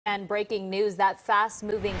And breaking news, that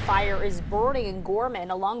fast-moving fire is burning in Gorman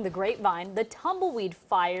along the Grapevine. The Tumbleweed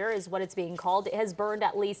Fire is what it's being called. It has burned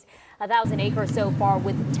at least 1,000 acres so far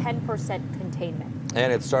with 10% containment.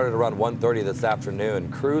 And it started around 1:30 this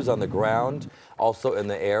afternoon. Crews on the ground, also in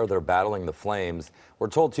the air, they're battling the flames. We're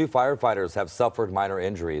told 2 firefighters have suffered minor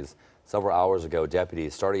injuries. Several hours ago,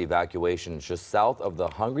 deputies started evacuations just south of the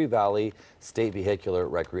Hungry Valley State Vehicular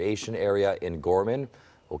Recreation Area in Gorman.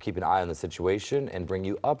 We'll keep an eye on the situation and bring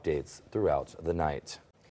you updates throughout the night.